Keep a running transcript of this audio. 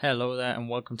Hello there and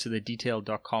welcome to the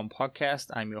Detail.com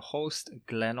podcast. I'm your host,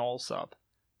 Glenn Alsop.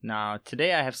 Now,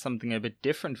 today I have something a bit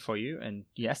different for you, and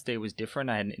yesterday was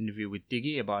different. I had an interview with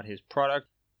Diggy about his product,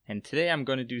 and today I'm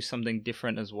going to do something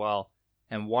different as well.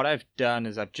 And what I've done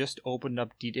is I've just opened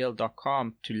up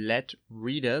Detail.com to let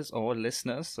readers or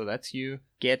listeners, so that's you,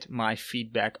 get my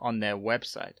feedback on their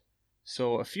website.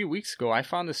 So a few weeks ago, I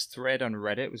found this thread on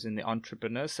Reddit. It was in the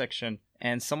entrepreneur section,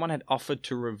 and someone had offered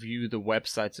to review the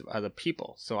websites of other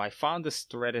people. So I found this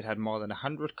thread. It had more than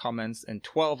 100 comments, and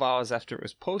 12 hours after it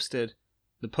was posted,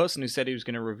 the person who said he was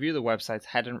going to review the websites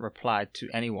hadn't replied to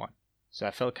anyone. So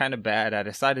I felt kind of bad. I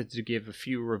decided to give a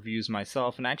few reviews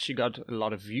myself, and I actually got a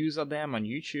lot of views on them on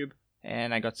YouTube,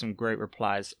 and I got some great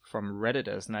replies from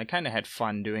Redditors, and I kind of had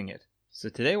fun doing it. So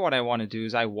today what I want to do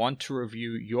is I want to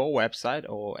review your website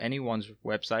or anyone's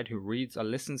website who reads or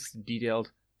listens to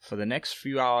Detailed. For the next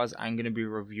few hours, I'm going to be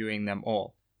reviewing them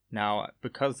all. Now,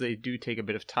 because they do take a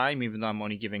bit of time, even though I'm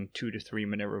only giving 2 to 3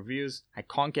 minute reviews, I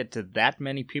can't get to that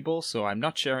many people, so I'm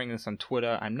not sharing this on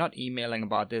Twitter. I'm not emailing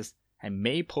about this. I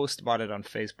may post about it on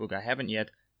Facebook. I haven't yet,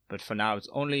 but for now, it's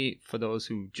only for those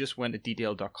who just went to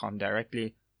Detail.com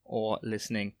directly or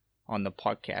listening on the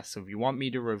podcast. So if you want me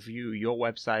to review your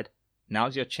website,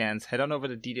 now's your chance. Head on over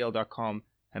to Detail.com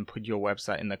and put your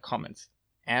website in the comments.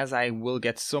 As I will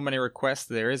get so many requests,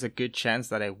 there is a good chance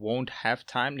that I won't have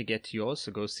time to get to yours,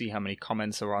 so go see how many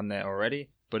comments are on there already.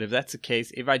 But if that's the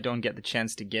case, if I don't get the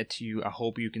chance to get to you, I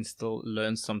hope you can still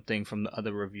learn something from the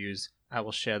other reviews. I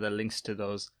will share the links to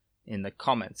those in the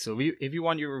comments. So if you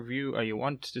want your review or you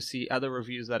want to see other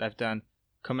reviews that I've done,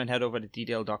 come and head over to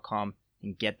Detail.com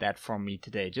and get that from me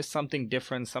today. Just something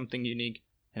different, something unique,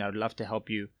 and I would love to help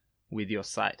you with your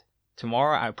site.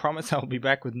 Tomorrow, I promise I'll be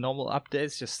back with normal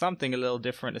updates, just something a little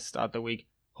different to start the week.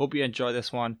 Hope you enjoy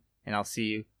this one, and I'll see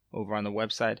you over on the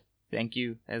website. Thank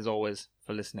you, as always,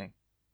 for listening.